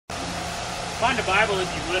Find a Bible if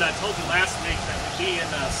you would. I told you last week that would be in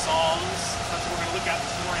Psalms. That's what we're going to look at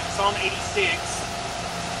this morning. Psalm 86.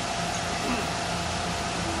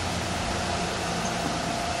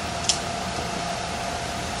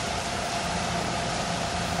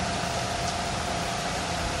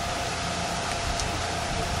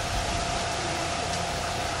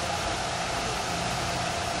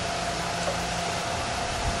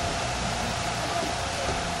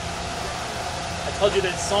 I told you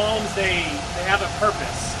that Psalms, they have a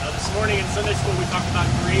purpose. This morning in Sunday school we talked about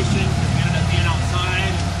creation, because we ended up being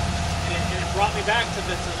outside, and it brought me back to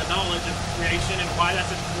the knowledge of creation and why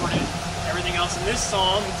that's important, everything else. In this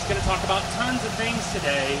psalm, he's going to talk about tons of things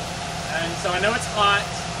today, and so I know it's hot,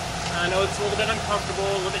 I know it's a little bit uncomfortable,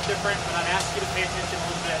 a little bit different, but I'd ask you to pay attention a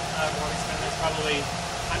little bit more. We spend this probably,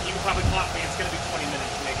 you can probably clock me, it's going to be 20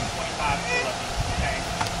 minutes, maybe 25 if you're lucky, okay?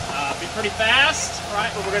 Be pretty fast, right?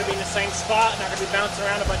 But we're going to be in the same spot, not going to be bouncing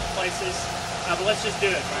around a bunch of places. But let's just do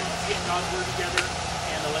it, right? Let's get God's Word together,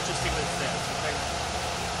 and let's just see what it says, okay?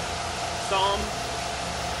 Psalm,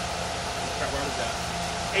 where was that?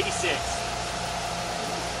 86.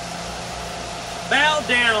 Bow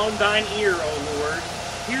down thine ear, O Lord.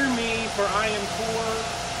 Hear me, for I am poor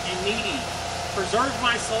and needy. Preserve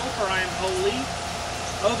my soul, for I am holy.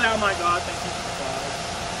 O thou my God, thank you for the God.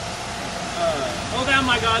 O thou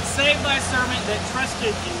my God, save thy servant that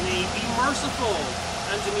trusted in thee. Be merciful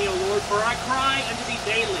unto me, O Lord, for I cry unto thee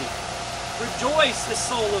daily. Rejoice the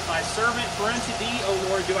soul of thy servant, for unto thee, O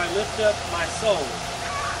Lord, do I lift up my soul.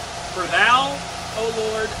 For thou, O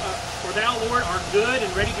Lord, Lord, art good and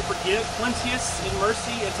ready to forgive, plenteous in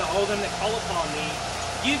mercy unto all them that call upon thee.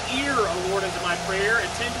 Give ear, O Lord, unto my prayer,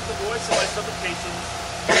 attend to the voice of my supplications.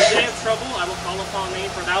 In the day of trouble I will call upon thee,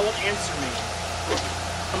 for thou wilt answer me.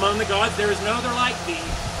 Among the gods there is no other like thee,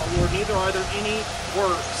 O Lord, neither are there any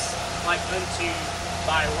works like unto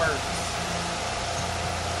thy works.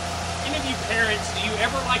 Any of you parents, do you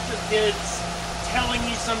ever like your kids telling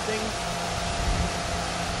you something?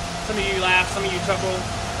 Some of you laugh, some of you chuckle.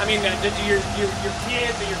 I mean, do your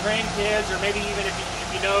kids or your grandkids, or maybe even if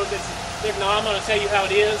you know this, no, I'm going to tell you how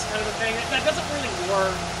it is, kind of a thing. That doesn't really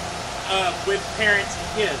work with parents and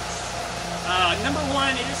kids. Number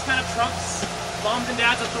one, it just kind of trumps mom's and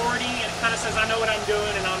dad's authority, and it kind of says, I know what I'm doing,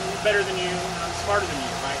 and I'm better than you, and I'm smarter than you,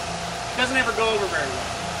 right? It doesn't ever go over very well,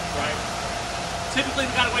 right? Typically,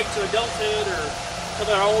 we got to wait to adulthood or till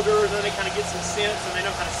they're older, then they kind of get some sense, and they know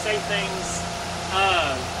how to say things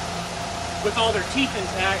with all their teeth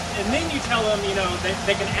intact, and then you tell them, you know,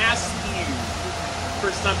 they can ask you for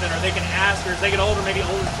something, or they can ask, or as they get older, maybe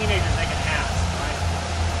older teenagers, they can ask, right?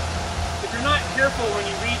 If you're not careful when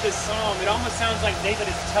you read this psalm, it almost sounds like David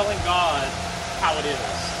is telling God how it is.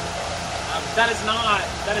 That is not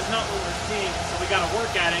what we're seeing. So we got to work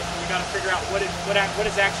at it, and we got to figure out what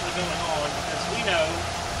is actually going on, because we know,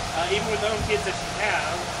 even with the own kids that you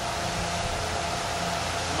have,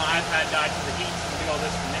 my iPad died from the heat, so I'm gonna do all this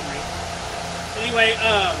from memory. Anyway,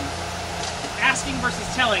 asking versus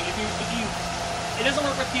telling. If you it doesn't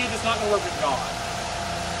work with kids, it's not gonna work with God.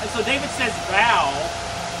 And so David says "thou,"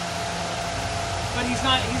 but he's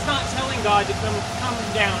not telling God to come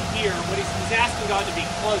down here. What he's asking God to be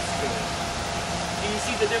close to him. Do you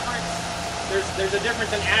see the difference? There's a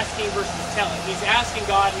difference in asking versus telling. He's asking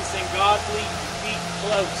God, he's saying, God, please be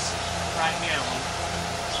close right now.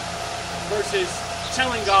 Versus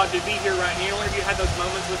telling God to be here right now. Whenever you had those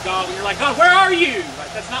moments with God when you're like, God, where are you?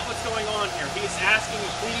 Like, that's not what's going on here. He's asking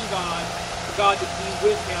and pleading God for God to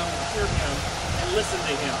be with him and hear him and listen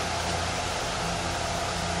to him.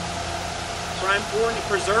 For I'm poor and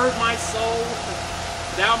preserve my soul.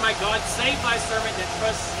 Thou, my God, save thy servant that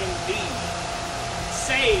trusts in thee.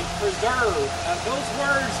 Save, preserve. Those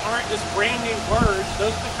words aren't just brand new words.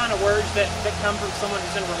 Those are the kind of words that come from someone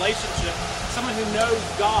who's in a relationship, someone who knows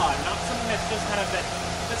God, not something that's just kind of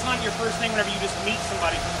that's not your first thing whenever you just meet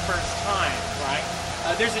somebody for the first time, right?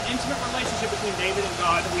 There's an intimate relationship between David and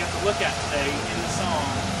God that we have to look at today in the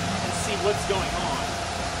psalm and see what's going on.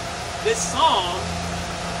 This psalm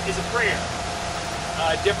is a prayer.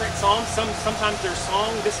 Different psalms, sometimes they're song.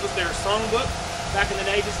 This was their songbook back in the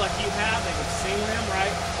day, just like you have. They would sing them,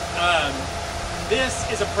 right? This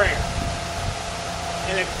is a prayer.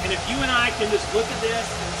 And if you and I can just look at this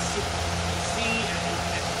and see and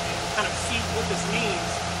kind of see what this means,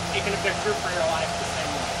 it can affect your prayer life the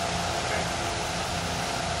same way. Okay?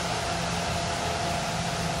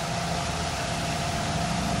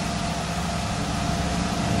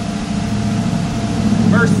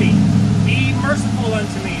 Mercy. Be merciful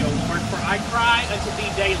unto me, O Lord, for I cry unto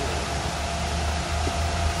thee daily.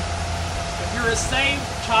 If you're a saved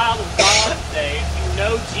child of God today, if you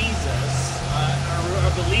know Jesus, or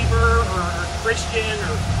a believer, or Christian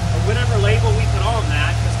or whatever label we put on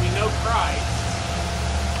that, because we know Christ,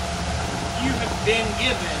 you have been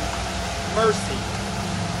given mercy.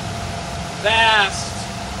 Vast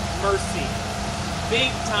mercy.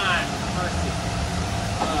 Big time mercy.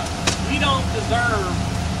 We don't deserve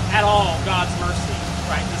at all God's mercy,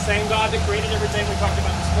 right? The same God that created everything we talked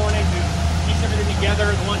about this morning, who keeps everything together,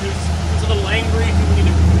 the one who's a little angry, who we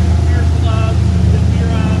need to fear to love, to fear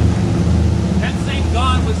of. That same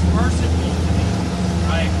God was merciful to me,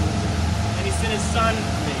 right? And he sent his son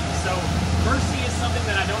to me. So mercy is something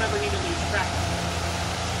that I don't ever need to lose track of.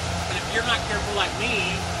 But if you're not careful like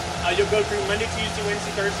me, you'll go through Monday, Tuesday,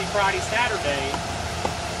 Wednesday, Thursday, Friday, Saturday,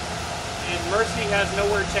 and mercy has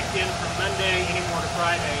nowhere checked in from Monday anymore to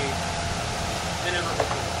Friday than ever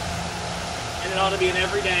before. And it ought to be an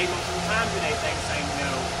everyday, multiple times a day thing saying,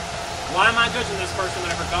 why am I judging this person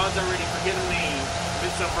whenever God's already forgiven me,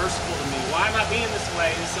 been so merciful to me? Why am I being this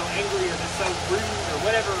way, this so angry, or this so rude, or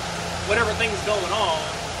whatever thing's going on,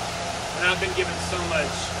 when I've been given so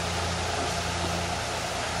much mercy?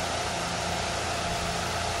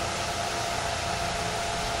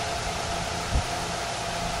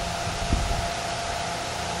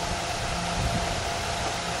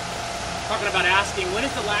 Talking about asking, when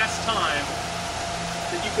is the last time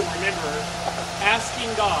that you can remember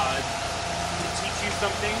asking God to teach you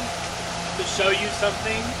something, to show you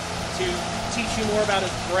something, to teach you more about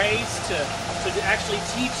his grace, to actually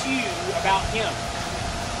teach you about him?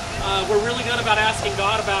 We're really good about asking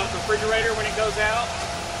God about the refrigerator when it goes out,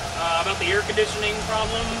 about the air conditioning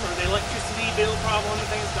problem, or the electricity bill problem, and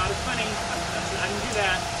things. God is funny. I didn't do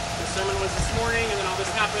that. The sermon was this morning, and then all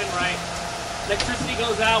this happened, right? Electricity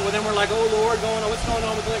goes out, well then we're like, oh Lord, what's going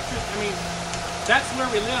on with electricity? I mean, that's where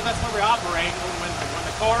we live, that's where we operate. When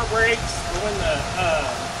the car breaks, or when the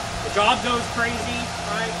job goes crazy,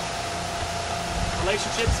 right?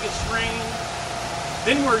 Relationships get strained.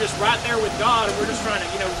 Then we're just right there with God, and we're just trying to,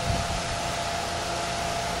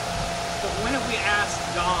 But when have we asked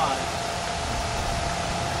God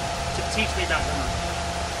to teach me about your mercy?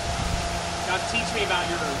 God, teach me about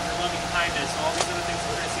your loving kindness, and all these other things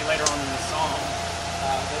we're going to see later on in this song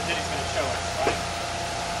that he's going to show us, right?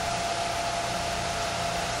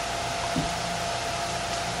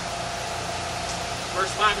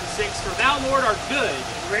 Verse 5 and 6, for thou, Lord, art good,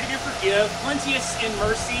 and ready to forgive, plenteous in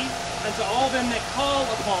mercy unto all them that call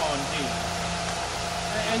upon thee.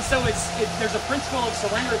 And so there's a principle of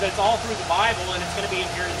surrender that's all through the Bible, and it's going to be in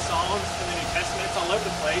here in Psalms, in the New Testament, it's all over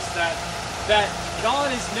the place, that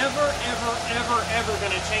God is never, ever, ever, ever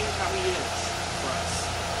going to change how he is for us.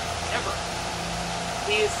 Ever.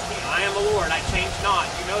 I am the Lord, I change not.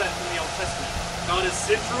 You know that from the Old Testament. God is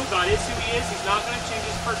central, God is who he is, he's not going to change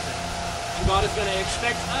his person. And God is going to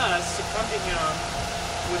expect us to come to him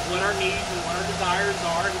with what our needs and what our desires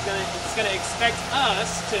are. He's going to expect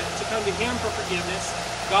us to come to him for forgiveness.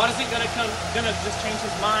 God isn't going to just change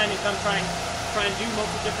his mind and come try and do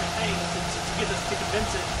multiple different things to get us to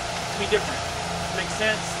convince it to be different. Makes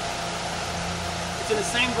sense? It's in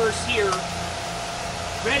the same verse here.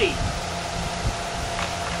 Ready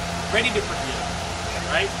to forgive,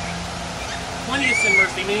 right? Plenteous in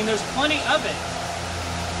mercy, meaning there's plenty of it.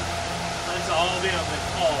 Unto all them that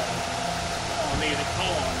call on me, that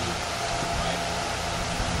call on you, right?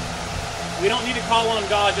 We don't need to call on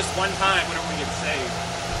God just one time whenever we get saved.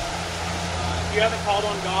 If you haven't called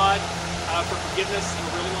on God for forgiveness in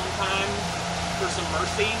a really long time, for some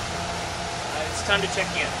mercy, it's time to check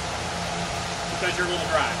in, because you're a little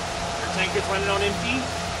dry. Your tank is running on empty,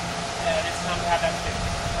 and it's time to have that fixed,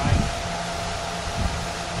 right?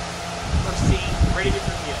 Mercy, ready to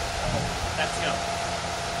forgive. That's him.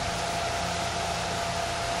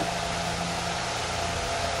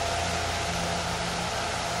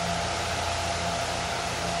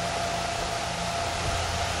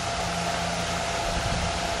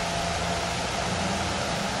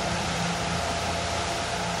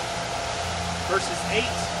 Verses 8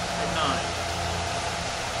 and 9.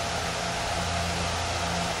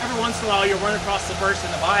 Every once in a while you'll run across the verse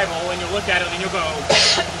in the Bible and you'll look at it and you'll go,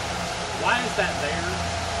 why is that there?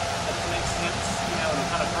 That doesn't make sense, and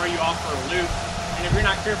kind of throw you off for a loop. And if you're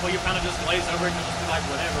not careful, you kind of just glaze over it and you'll just be like,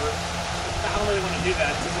 whatever. I don't really want to do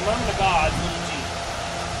that. It says, among the gods, little g.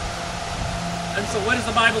 And so what is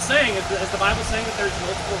the Bible saying? Is the Bible saying that there's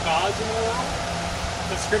multiple gods in the world?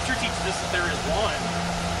 The Scripture teaches us that there is one,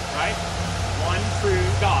 right? One true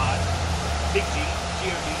God, big G,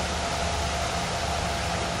 G-O-D.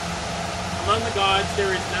 Among the gods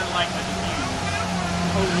there is none like unto you,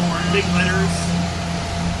 O Lord, big letters,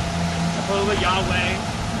 Jehovah, Yahweh.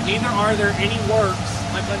 Neither are there any works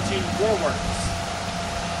like unto your works.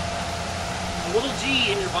 The little g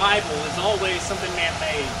in your Bible is always something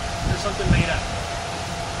man-made or something made up.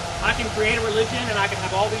 I can create a religion and I can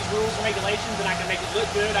have all these rules and regulations and I can make it look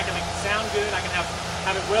good, I can make it sound good, I can have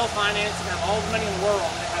it well financed and have all the money in the world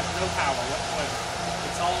and it has no power whatsoever.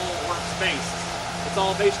 It's all works-based. It's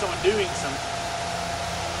all based on doing something.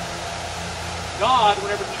 God,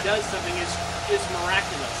 whenever He does something, is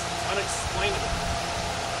miraculous. It's unexplainable.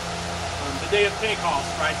 The day of Pentecost,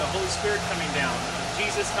 right? The Holy Spirit coming down.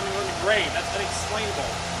 Jesus coming from the grave. That's unexplainable.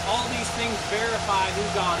 All these things verify who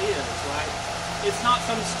God is, right? It's not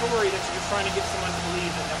some story that you're just trying to get someone to believe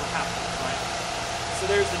that never happened, right? So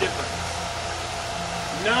there's the difference.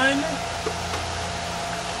 None,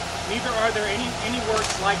 neither are there any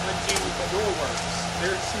works like unto your works.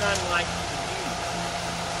 There's none like unto you.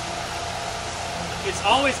 It's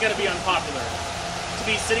always going to be unpopular to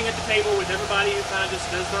be sitting at the table with everybody who kind of just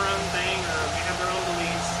does their own thing or may have their own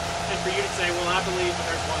beliefs, and for you to say, well, I believe that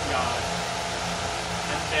there's one God.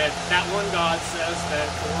 And that one God says that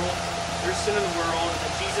there's sin in the world, and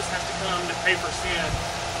that Jesus has to come to pay for sin.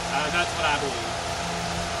 That's what I believe.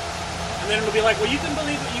 And then it'll be like, well, you can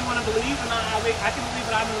believe what you want to believe, and I can believe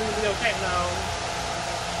what I believe to be okay. No.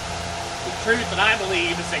 The truth that I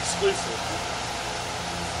believe is exclusive.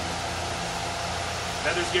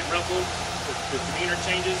 Feathers get ruffled, the demeanor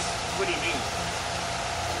changes. What do you mean?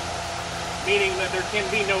 Meaning that there can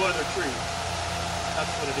be no other truth. That's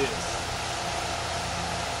what it is.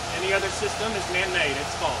 Any other system is man-made.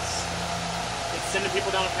 It's false. It's sending people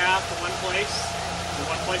down a path to one place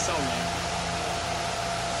only.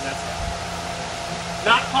 And that's it.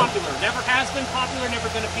 Not popular. Never has been popular, never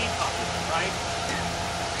going to be popular, right?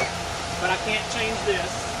 But I can't change this.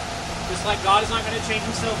 Just like God is not going to change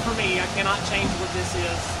Himself for me, I cannot change what this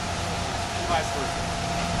is, and vice versa.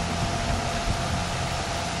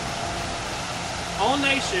 All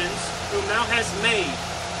nations whom Thou hast made,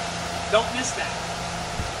 don't miss that.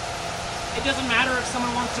 It doesn't matter if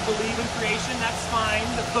someone wants to believe in creation, that's fine.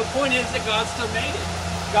 The point is that God still made it.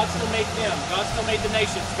 God still made them. God still made the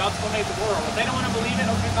nations. God still made the world. If they don't want to believe it,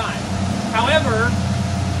 okay, fine. However,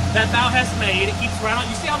 that Thou hast made, it keeps right on.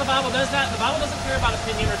 You see how the Bible does that? The Bible doesn't care about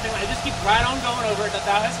opinion or anything like that. It just keeps right on going over it, that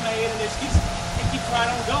Thou hast made, and it keeps right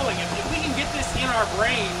on going. If we can get this in our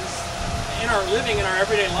brains, in our living, in our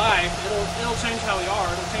everyday life, it'll change how we are.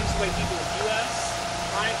 It'll change the way people view us,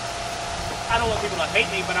 right? I don't want people to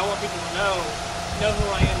hate me, but I want people to know who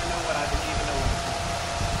I am and know what I believe and know what I think.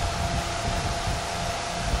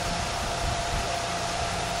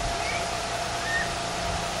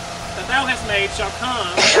 That Thou hast made shall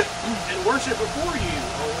come and worship before you,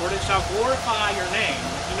 O Lord, and shall glorify your name.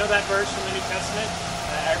 You know that verse from the New Testament?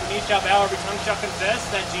 Every knee shall bow, every tongue shall confess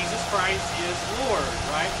that Jesus Christ is Lord,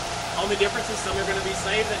 right? Only difference is some are going to be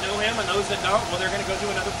saved that know Him, and those that don't, well, they're going to go to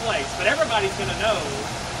another place. But everybody's going to know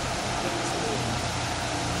that He's Lord.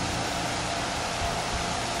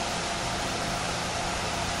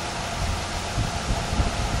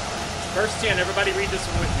 Verse 10, everybody read this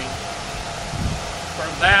one with me. For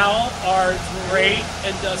Thou art great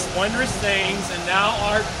and dost wondrous things, and Thou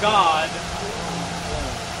art God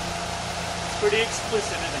alone. It's pretty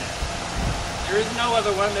explicit, isn't it? There is no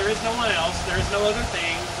other one, there is no one else, there is no other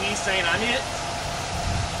thing. He's saying, I'm it.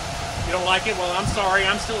 You don't like it? Well, I'm sorry,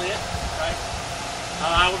 I'm still it, right?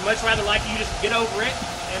 I would much rather like you just get over it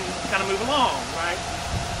and kind of move along, right?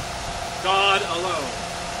 God alone.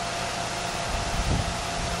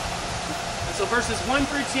 And so verses 1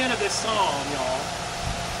 through 10 of this psalm, y'all,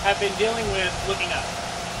 have been dealing with looking up.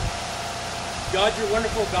 God, you're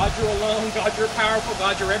wonderful. God, you're alone. God, you're powerful.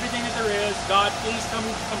 God, you're everything that there is. God, please come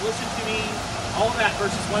listen to me. All of that,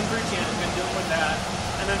 verses 1 through 10, has been dealing with that.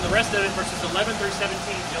 And then the rest of it, verses 11 through 17,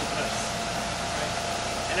 deals with us. Right?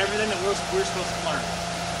 And everything that we're supposed to learn.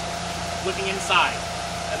 Looking inside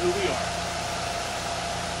at who we are.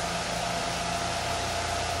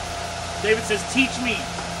 David says, teach me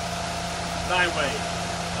thy way,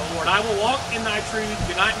 O Lord. I will walk in thy truth,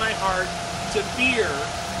 unite my heart to fear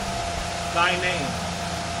thy name.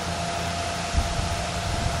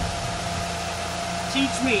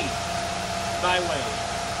 Teach me thy way.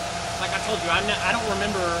 Like I told you, I don't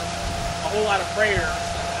remember a whole lot of prayers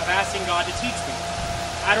of asking God to teach me.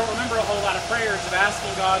 I don't remember a whole lot of prayers of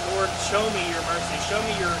asking God, Lord, show me your mercy, show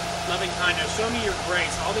me your loving kindness, show me your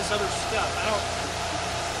grace, all this other stuff.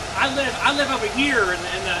 I live over here in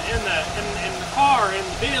the car, and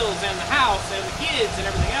the bills, and the house, and the kids, and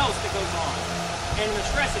everything else that goes on, and the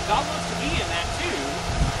stress. And God wants to be in that too.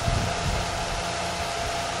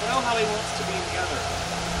 But oh, how He wants to be in the other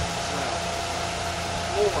as well.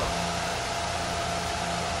 More.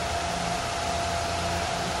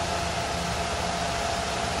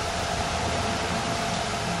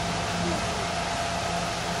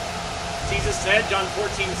 Jesus said, John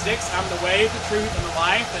 14:6, I'm the way, the truth, and the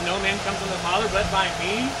life, and no man comes to the Father but by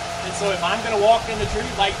me. And so if I'm going to walk in the truth,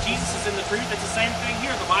 like Jesus is in the truth, it's the same thing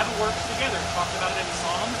here. The Bible works together. It talks about it in the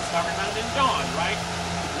Psalms. It's talking about it in John, right?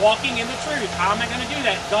 Walking in the truth. How am I going to do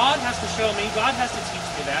that? God has to show me. God has to teach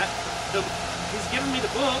me that. He's given me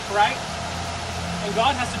the book, right? And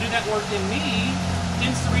God has to do that work in me.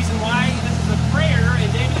 Hence the reason why this is a prayer.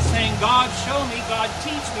 And David is saying, God, show me. God,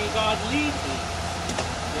 teach me. God, lead me.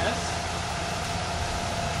 Yes?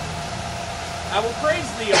 I will praise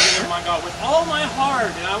thee, O Lord my God, with all my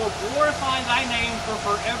heart, and I will glorify thy name for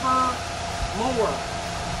forevermore.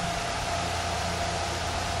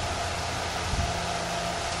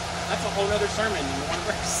 That's a whole other sermon in one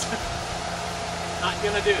verse. Not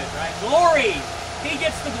going to do it, right? Glory! He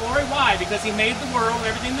gets the glory. Why? Because he made the world,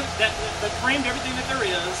 everything that framed everything that there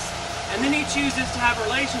is, and then he chooses to have a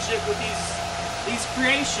relationship with these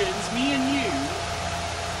creations, me and you,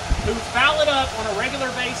 who foul it up on a regular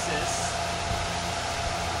basis,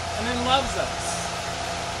 and then loves us.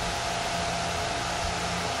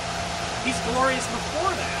 He's glorious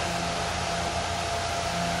before that.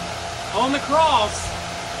 On the cross,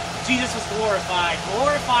 Jesus was glorified.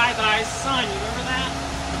 Glorify thy Son. You remember that?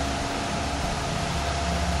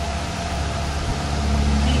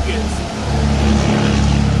 He gives.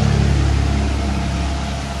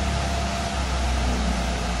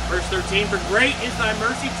 Verse 13, for great is thy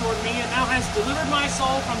mercy toward me, and thou hast delivered my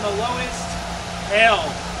soul from the lowest hell.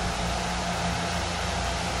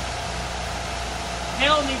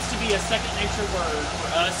 Hell needs to be a second nature word for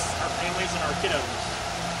us, our families, and our kiddos.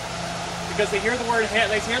 Because they hear the word hell,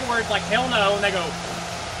 they hear the words like hell no, and they go,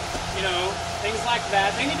 you know, things like that.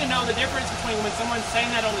 They need to know the difference between when someone's saying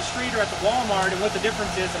that on the street or at the Walmart and what the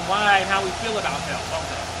difference is and why and how we feel about hell, don't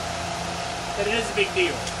they? That it is a big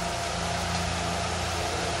deal.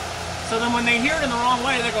 So then when they hear it in the wrong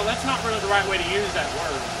way, they go, that's not really the right way to use that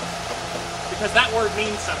word. Because that word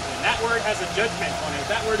means something. That word has a judgment on it.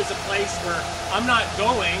 That word is a place where I'm not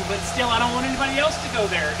going, but still I don't want anybody else to go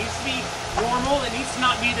there. It needs to be normal. It needs to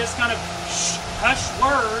not be this kind of hush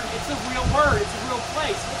word. It's a real word. It's a real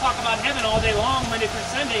place. We'll talk about heaven all day long, Monday through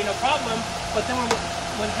Sunday, no problem. But then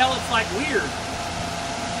when hell, it's like weird.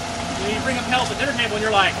 You bring up hell at the dinner table and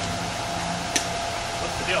you're like,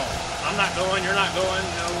 what's the deal? I'm not going, you're not going,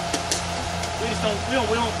 you know. We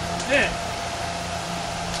don't fit.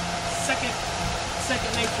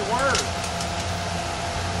 Second nature word.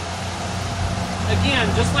 Again,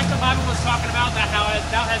 just like the Bible was talking about, that how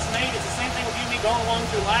thou hast made, it's the same thing with you and me going along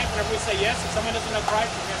through life. Whenever we say yes, if someone doesn't know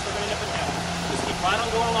Christ, we're going to end up in hell. Just keep right on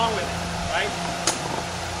going along with it, right?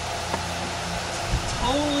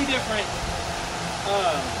 Totally different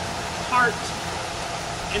heart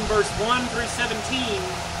in verse 1 through 17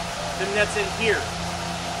 than that's in here.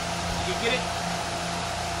 You get it?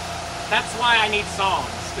 That's why I need Psalms.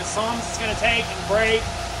 Because Psalms is going to take and break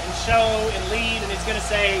and show and lead, and it's going to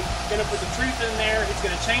say, going to put the truth in there. It's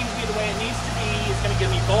going to change me the way it needs to be. It's going to give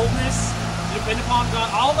me boldness to depend upon God.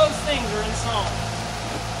 All those things are in Psalms.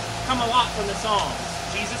 Come a lot from the Psalms.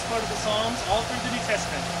 Jesus quoted the Psalms all through the New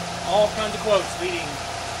Testament. All kinds of quotes leading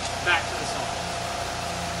back to the Psalms.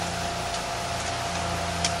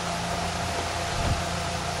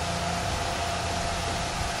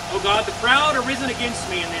 O God, the crowd are risen against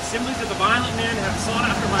me, and the assemblies of the violent men have sought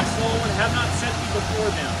after my soul and have not set thee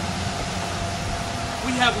before them.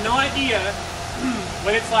 We have no idea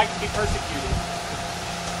what it's like to be persecuted.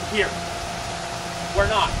 Here.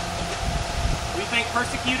 We're not. We think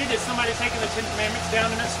persecuted is somebody taking the Ten Commandments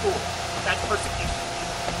down in a school. That's persecution.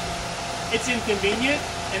 It's inconvenient,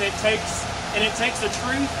 and it takes the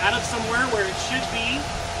truth out of somewhere where it should be.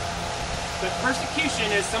 But persecution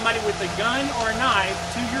is somebody with a gun or a knife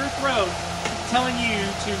to your throat telling you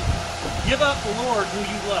to give up the Lord who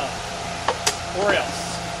you love, or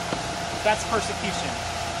else. That's persecution.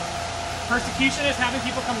 Persecution is having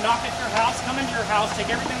people come knock at your house, come into your house, take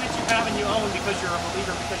everything that you have and you own because you're a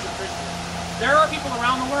believer, because you're a Christian. There are people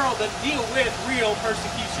around the world that deal with real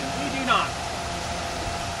persecution. We do not.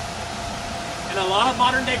 And a lot of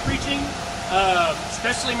modern day preaching,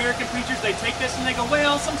 especially American preachers, they take this and they go,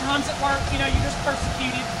 well, sometimes at work, you know, you're just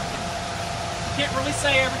persecuted. You can't really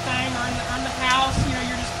say everything, or in the house, you know,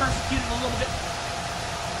 you're just persecuted a little bit.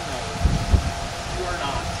 No, you are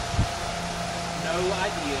not. No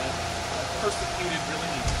idea what persecuted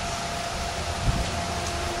really means.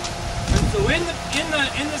 And so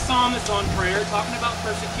in the psalm that's on prayer, talking about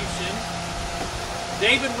persecution,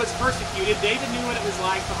 David was persecuted. David knew what it was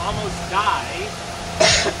like to almost die.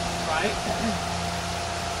 Right?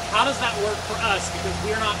 How does that work for us? Because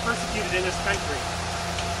we are not persecuted in this country.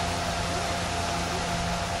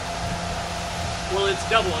 Well, it's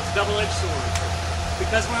double-edged sword.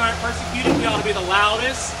 Because we aren't persecuted, we ought to be the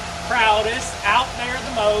loudest, proudest, out there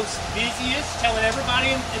the most, busiest, telling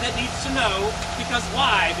everybody that needs to know. Because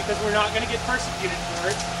why? Because we're not going to get persecuted for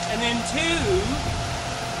it. And then two,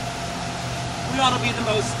 we ought to be the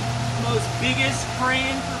most biggest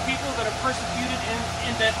praying for people that are persecuted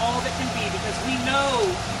and that all that can be, because we know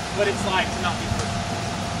what it's like to not be persecuted.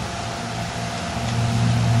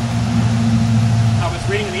 I was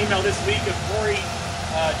reading an email this week of Corey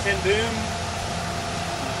Ten Boom,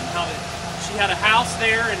 how she had a house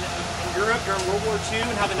there in Europe during World War II,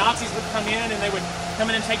 and how the Nazis would come in and they would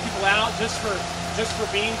come in and take people out just for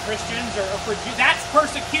being Christians or for Jews. That's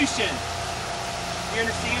persecution. You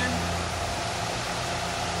understand?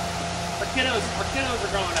 Our kiddos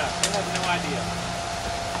are growing up. They have no idea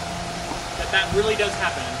that really does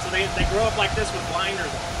happen. And so they grow up like this with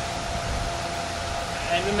blinders on.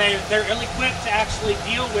 And then they're ill-equipped to actually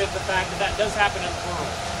deal with the fact that does happen in the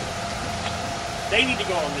world. They need to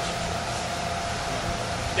go on mission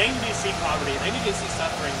trips. They need to see poverty. They need to see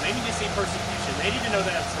suffering. They need to see persecution. They need to know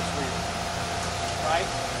that it's real. Right?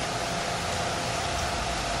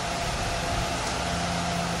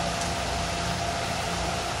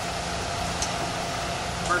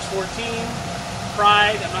 Verse 14,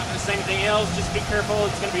 pride. I'm not going to say anything else. Just be careful.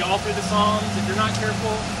 It's going to be all through the Psalms. If you're not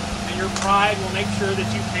careful, then your pride will make sure that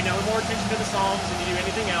you pay no more attention to the Psalms than you do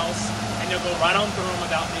anything else, and you'll go right on through them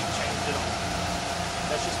without being changed at all.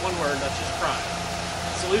 That's just one word. That's just pride.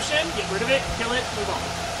 Solution, get rid of it, kill it, move on.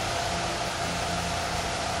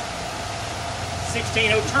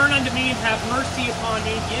 16, O turn unto me and have mercy upon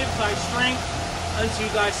me. Give thy strength unto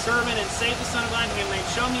thy servant, and save the son of thine handmaid.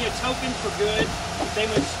 Show me a token for good, that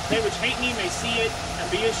they which hate me may see it and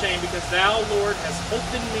be ashamed, because thou, Lord, hast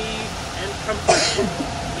hoped in me and comforted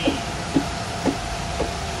me.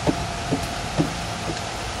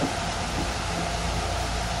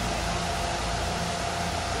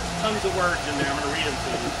 Tons of words in there. I'm going to read them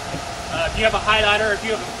to you. If you have a highlighter, if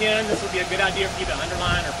you have a pen, this would be a good idea for you to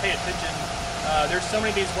underline or pay attention. There's so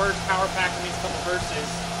many of these words power-packed in these couple verses.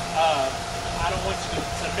 I don't want you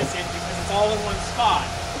to miss it because it's all in one spot.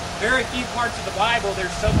 Very few parts of the Bible,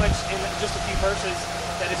 there's so much in just a few verses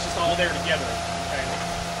that it's just all there together. Okay?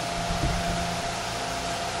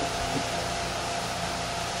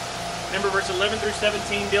 Remember, verse 11 through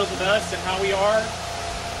 17 deals with us and how we are.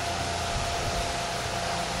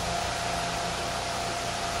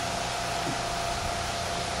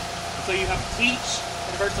 So you have teach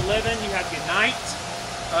in verse 11, you have unite.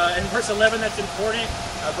 In verse 11, that's important.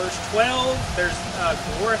 Verse 12, there's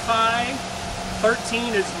glorify.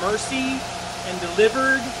 13 is mercy and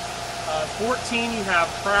delivered. 14, you have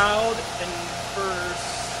proud. And verse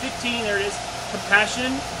 15, there it is,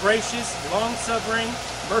 compassion, gracious, long-suffering,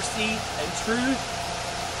 mercy, and truth.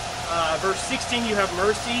 Verse 16, you have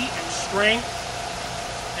mercy and strength.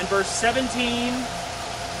 And verse 17,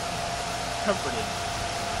 comforted.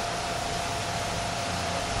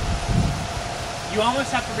 You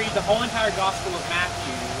almost have to read the whole entire Gospel of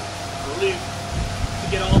Matthew or Luke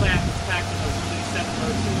to get all that packed in those 7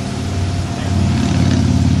 verses.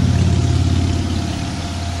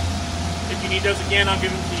 If you need those again, I'll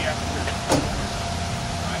give them to you after.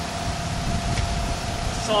 Right.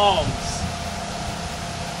 Psalms.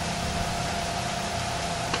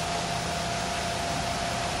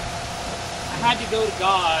 I had to go to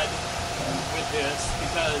God with this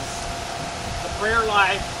because the prayer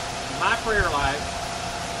life, my prayer life.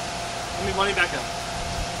 Let me back up.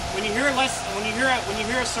 When you hear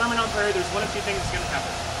a sermon on prayer, there's one of two things that's going to happen.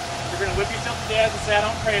 You're going to whip yourself to death and say, I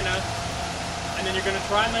don't pray enough. And then you're going to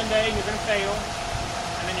try Monday and you're going to fail.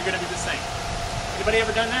 And then you're going to do the same. Anybody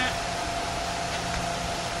ever done that?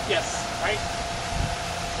 Yes, right?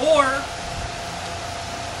 Or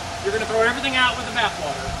you're going to throw everything out with the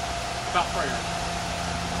bathwater about prayer.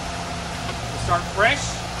 You start fresh.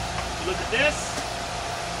 You look at this.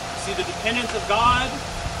 See the dependence of God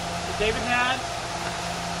that David had,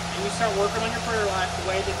 and you start working on your prayer life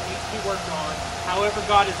the way that it needs to be worked on, however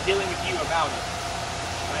God is dealing with you about it.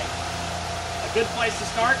 Right? A good place to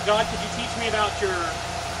start, God, could you teach me about your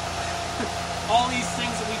all these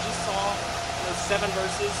things that we just saw in those 7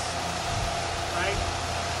 verses? Right?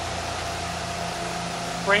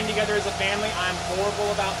 Praying together as a family, I'm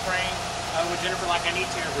horrible about praying with Jennifer like I need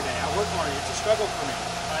to every day. I work on it. It's a struggle for me.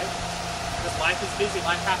 Right? Because life is busy,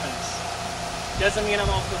 life happens. Doesn't mean I'm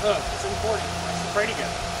off the hook. It's important for us to pray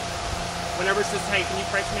together. Whenever it says, hey, can you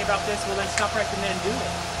pray for me about this? Well, then stop recommending and do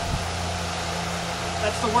it.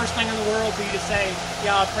 That's the worst thing in the world for you to say,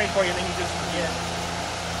 yeah, I'll pray for you, and then you just forget.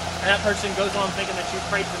 And that person goes on thinking that you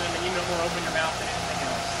prayed for them and you no more open your mouth than anything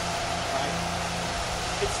else. Right?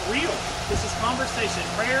 It's real. This is conversation.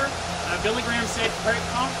 Prayer, Billy Graham said, prayer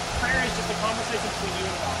is just a conversation between you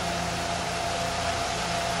and God.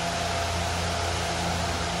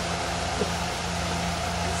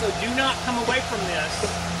 And so do not come away from this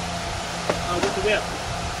with the whip.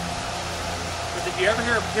 Because if you ever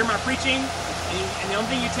hear my preaching, and the only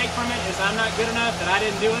thing you take from it is I'm not good enough, that I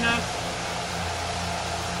didn't do enough,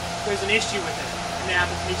 there's an issue with it in the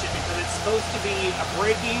application, because it's supposed to be a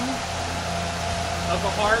breaking of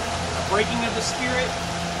the heart, a breaking of the spirit,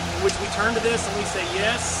 in which we turn to this and we say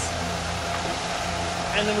yes,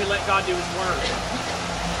 and then we let God do His work.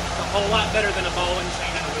 It's a whole lot better than a ball and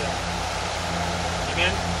chain and a wheel.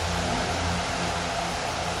 Amen?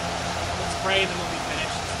 Let's pray, then we'll be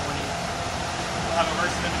finished this morning. We'll have a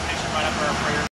verse of invitation right after our prayer.